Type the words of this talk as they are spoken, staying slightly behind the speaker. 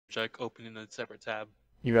BoJack open in a separate tab.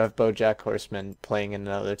 You have BoJack Horseman playing in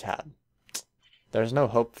another tab. There's no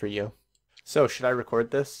hope for you. So, should I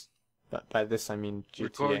record this? But by this, I mean GTA.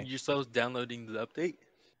 Record yourselves downloading the update?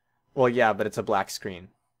 Well, yeah, but it's a black screen.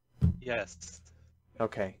 Yes.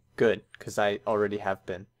 Okay, good, because I already have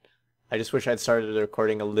been. I just wish I'd started the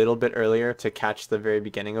recording a little bit earlier to catch the very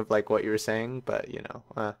beginning of, like, what you were saying, but, you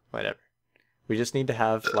know, whatever. We just need to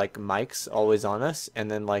have, like, mics always on us,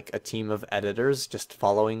 and then, like, a team of editors just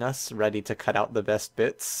following us, ready to cut out the best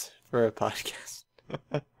bits for a podcast.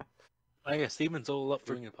 Oh yeah, Steven's all up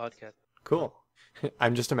for doing a podcast. Cool.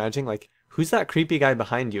 I'm just imagining, like, who's that creepy guy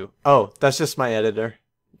behind you? Oh, that's just my editor.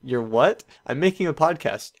 You're what? I'm making a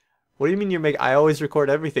podcast. What do you mean I always record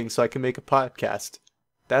everything so I can make a podcast.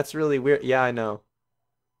 That's really weird. Yeah, I know.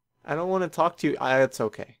 I don't want to talk to you. It's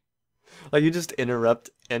okay. Like, you just interrupt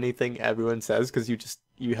anything everyone says because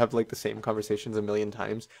you have, like, the same conversations a million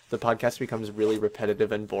times. The podcast becomes really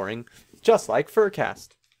repetitive and boring, just like Furcast.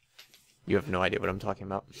 You have no idea what I'm talking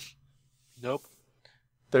about. Nope.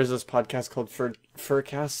 There's this podcast called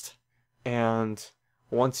Furcast, and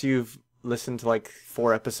once you've listened to, like,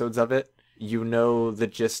 4 episodes of it, you know the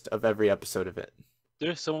gist of every episode of it.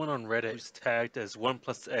 There's someone on Reddit who's tagged as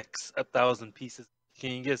 1+X 1,000 pieces.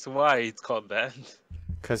 Can you guess why it's called that?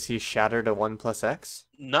 Because he shattered a 1+X?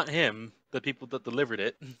 Not him, the people that delivered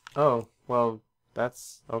it. Oh, well,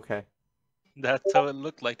 that's okay. That's how it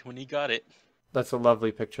looked like when he got it. That's a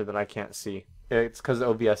lovely picture that I can't see. It's because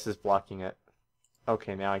OBS is blocking it.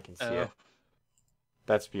 Okay, now I can see it.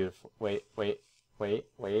 That's beautiful. Wait.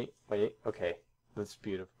 Okay, that's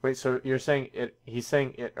beautiful. Wait, so you're saying he's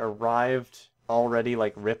saying it arrived already,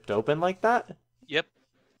 like, ripped open like that? Yep.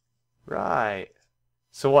 Right.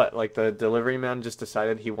 So what, like, the delivery man just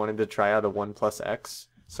decided he wanted to try out a 1+X?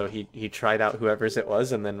 So he tried out whoever's it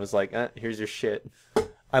was and then was like, here's your shit.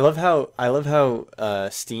 I love how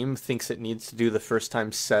Steam thinks it needs to do the first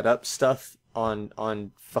time setup stuff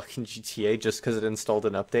on fucking GTA just because it installed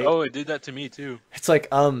an update. Oh, it did that to me too. It's like,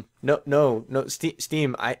 no,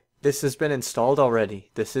 Steam, this has been installed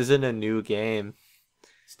already. This isn't a new game.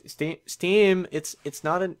 Steam, it's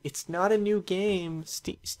not a new game.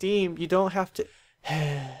 Steam, you don't have to.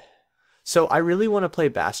 So I really want to play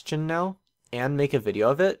Bastion now and make a video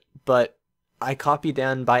of it, but I copied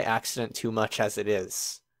Dan by accident too much as it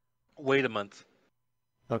is. Wait a month.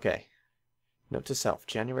 Okay. Note to self,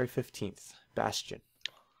 January 15th, Bastion.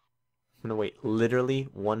 I'm gonna wait literally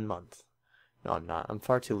 1 month. No, I'm not. I'm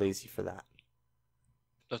far too lazy for that.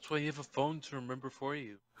 That's why you have a phone to remember for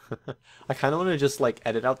you. I kind of want to just, like,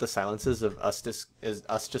 edit out the silences of us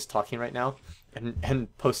just talking right now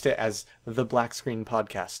and post it as the Black Screen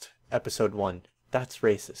Podcast, episode 1. That's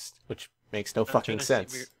racist, which makes no fucking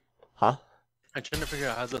sense. Huh? I'm trying to figure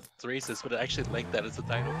out how that's racist, but I actually like that as a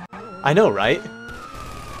title. I know, right?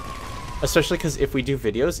 Especially because if we do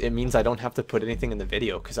videos, it means I don't have to put anything in the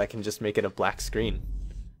video because I can just make it a black screen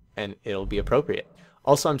and it'll be appropriate.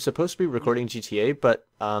 Also, I'm supposed to be recording GTA, but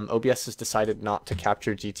OBS has decided not to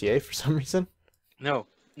capture GTA for some reason. No.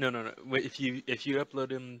 Wait, if you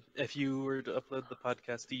were to upload the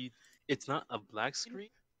podcast feed, it's not a black screen,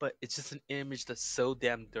 but it's just an image that's so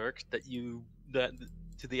damn dark that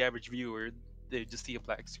to the average viewer, they just see a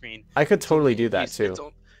black screen. I could totally do that too.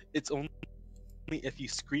 It's only if you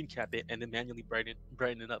screen cap it and then manually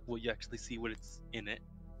brighten it up will you actually see what it's in it.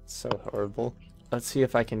 So horrible. Let's see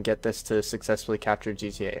if I can get this to successfully capture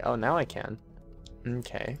GTA. Oh, now I can.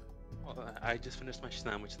 Okay. Well, I just finished my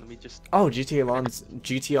sandwich. Let me just... Oh, GTA Lawns.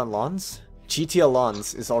 GTA on Lawns? GTA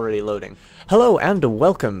Lawns is already loading. Hello and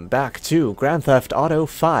welcome back to Grand Theft Auto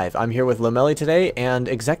 5. I'm here with Lamelli today, and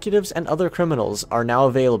executives and other criminals are now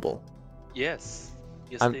available. Yes.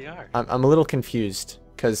 Yes, they are. I'm a little confused,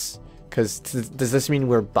 because does this mean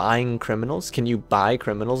we're buying criminals? Can you buy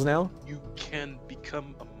criminals now? You can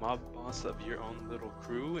become a mob boss of your own little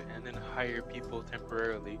crew and then hire people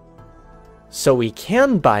temporarily. So we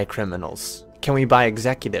can buy criminals. Can we buy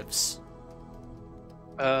executives?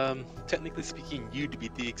 Technically speaking, you'd be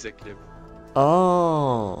the executive.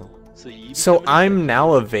 Oh. So I'm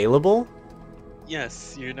now available?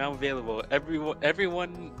 Yes, you're now available.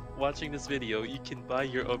 Everyone watching this video, you can buy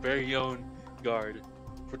your very own guard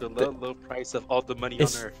for the low price of all the money on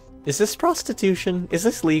Earth. Is this prostitution? Is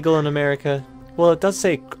this legal in America? Well, it does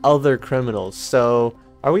say other criminals, so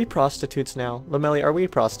are we prostitutes now? Lamelli, are we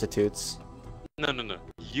prostitutes? No.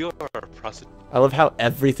 You're a prostitute. I love how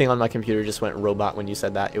everything on my computer just went robot when you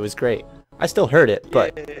said that. It was great. I still heard it,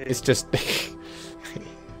 but it's just...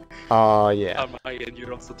 Oh, yeah. On my end,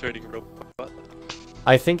 you're also turning robot.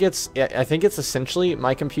 I think it's essentially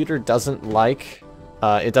my computer doesn't like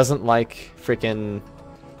freaking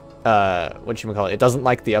It doesn't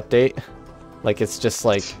like the update. Like it's just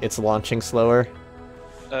like it's launching slower.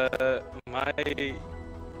 The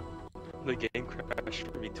game crashed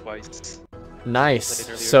for me twice. Nice.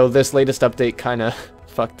 So this latest update kind of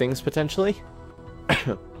fucked things potentially.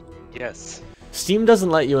 Yes. Steam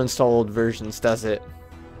doesn't let you install old versions, does it?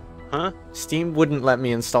 Huh? Steam wouldn't let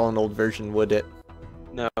me install an old version, would it?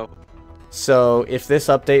 No. So if this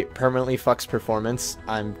update permanently fucks performance,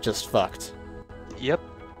 I'm just fucked. Yep.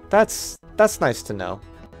 That's nice to know.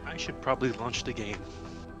 I should probably launch the game.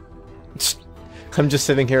 I'm just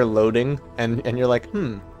sitting here loading, and you're like,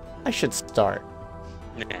 I should start.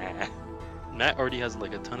 Nah. Matt already has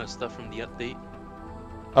like a ton of stuff from the update.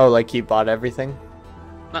 Oh, like he bought everything?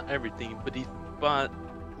 Not everything, but he bought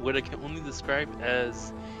what I can only describe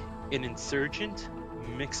as an insurgent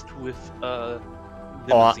mixed with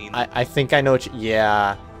limousine. Oh, I think I know what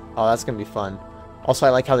yeah. Oh, that's gonna be fun. Also, I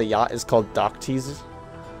like how the yacht is called Dock Tease.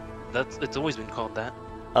 It's always been called that.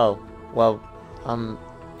 Oh, well,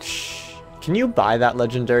 can you buy that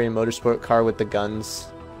legendary motorsport car with the guns?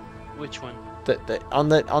 Which one? On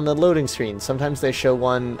the loading screen. Sometimes they show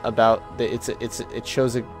one about it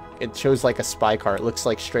shows like a spy car. It looks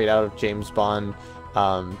like straight out of James Bond,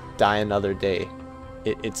 Die Another Day.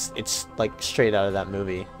 It's like straight out of that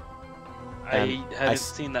movie. I haven't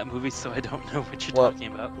seen that movie, so I don't know what you're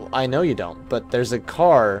talking about. Well, I know you don't, but there's a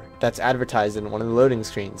car that's advertised in one of the loading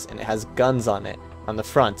screens, and it has guns on it on the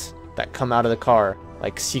front that come out of the car,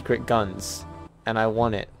 like secret guns. And I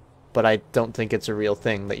want it, but I don't think it's a real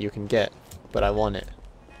thing that you can get, but I want it.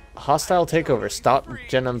 Hostile takeover. Stop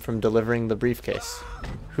Genom from delivering the briefcase.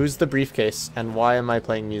 Who's the briefcase, and why am I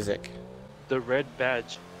playing music? The red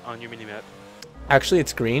badge on your minimap. Actually,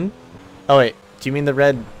 it's green? Oh, wait. Do you mean the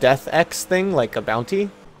red Death X thing, like a bounty?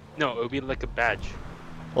 No, it would be like a badge.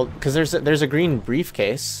 Well, because there's a green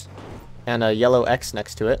briefcase and a yellow X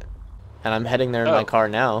next to it, and I'm heading there in my car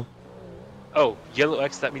now. Oh, yellow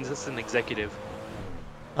X, that means it's an executive.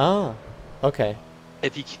 Oh, okay.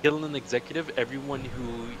 If you kill an executive, everyone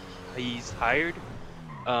who he's hired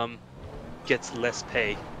gets less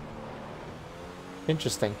pay.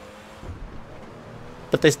 Interesting.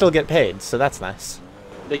 But they still get paid, so that's nice.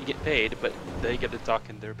 They get paid, but they get to dock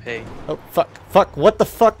in their pay. Oh, fuck, what the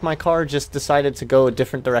fuck? My car just decided to go a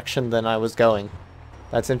different direction than I was going.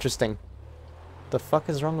 That's interesting. The fuck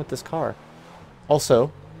is wrong with this car?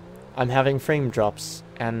 Also, I'm having frame drops,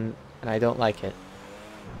 and I don't like it.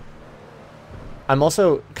 I'm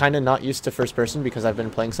also kind of not used to first person because I've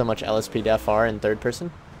been playing so much LSPDFR in third person.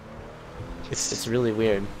 It's really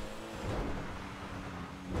weird.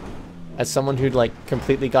 As someone who'd like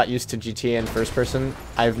completely got used to GTA in first person,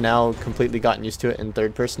 I've now completely gotten used to it in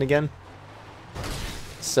third person again.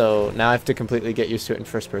 So now I have to completely get used to it in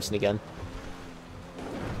first person again.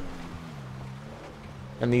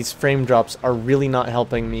 And these frame drops are really not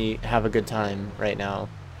helping me have a good time right now.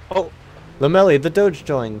 Oh, Lamelli, the Doge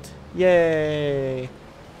joined. Yay!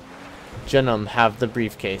 Genom, have the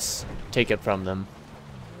briefcase. Take it from them.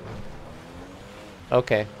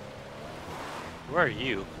 Okay. Where are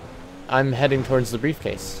you? I'm heading towards the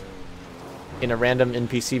briefcase. In a random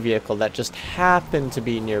NPC vehicle that just happened to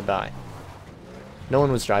be nearby. No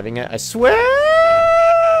one was driving it, I swear!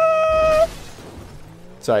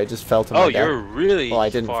 So I just fell to my death. Oh, you're really Well, I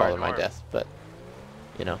didn't fall to my death, but,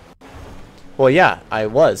 you know. Well, yeah, I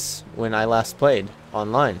was when I last played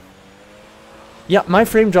online. Yeah, my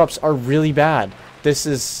frame drops are really bad. This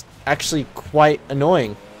is actually quite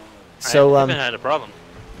annoying. So, I haven't had a problem.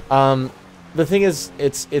 The thing is,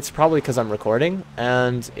 it's probably because I'm recording,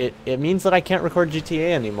 and it means that I can't record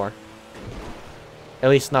GTA anymore. At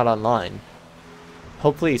least not online.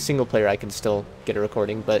 Hopefully, single player I can still get a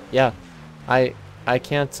recording, but yeah, I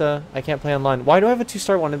can't play online. Why do I have a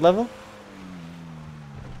 2-star wanted level?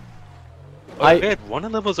 Oh man,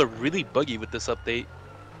 wanted levels are really buggy with this update.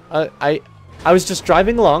 I was just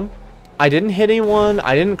driving along. I didn't hit anyone.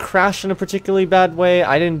 I didn't crash in a particularly bad way.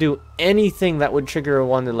 I didn't do anything that would trigger a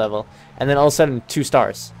wanted level. And then all of a sudden, 2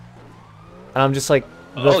 stars. And I'm just like,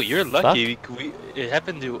 oh, you're lucky. It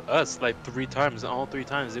happened to us like 3 times, and all 3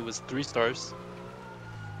 times it was 3 stars.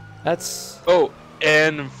 That's... Oh,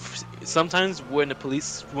 and sometimes when the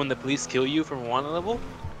police kill you from a wanted level,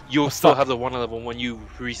 you'll still have the wanted level when you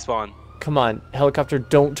respawn. Come on, helicopter,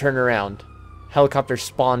 don't turn around. Helicopter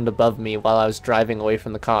spawned above me while I was driving away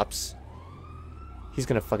from the cops. He's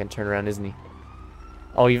gonna fucking turn around, isn't he?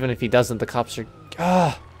 Oh, even if he doesn't, the cops are...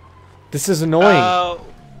 Ah! This is annoying.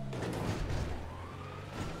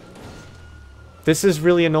 This is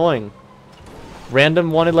really annoying.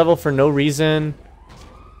 Random wanted level for no reason.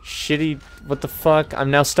 Shitty... What the fuck?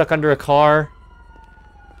 I'm now stuck under a car.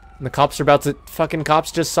 The cops are about to... Fucking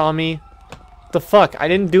cops just saw me. The fuck? I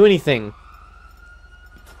didn't do anything.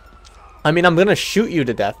 I mean, I'm gonna shoot you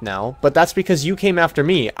to death now, but that's because you came after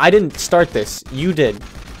me. I didn't start this. You did.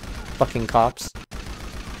 Fucking cops.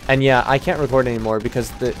 And yeah, I can't record anymore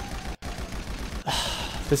because the...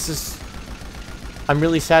 This is... I'm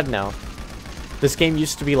really sad now. This game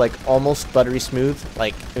used to be like almost buttery smooth.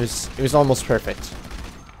 Like, it was almost perfect.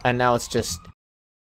 And now it's just...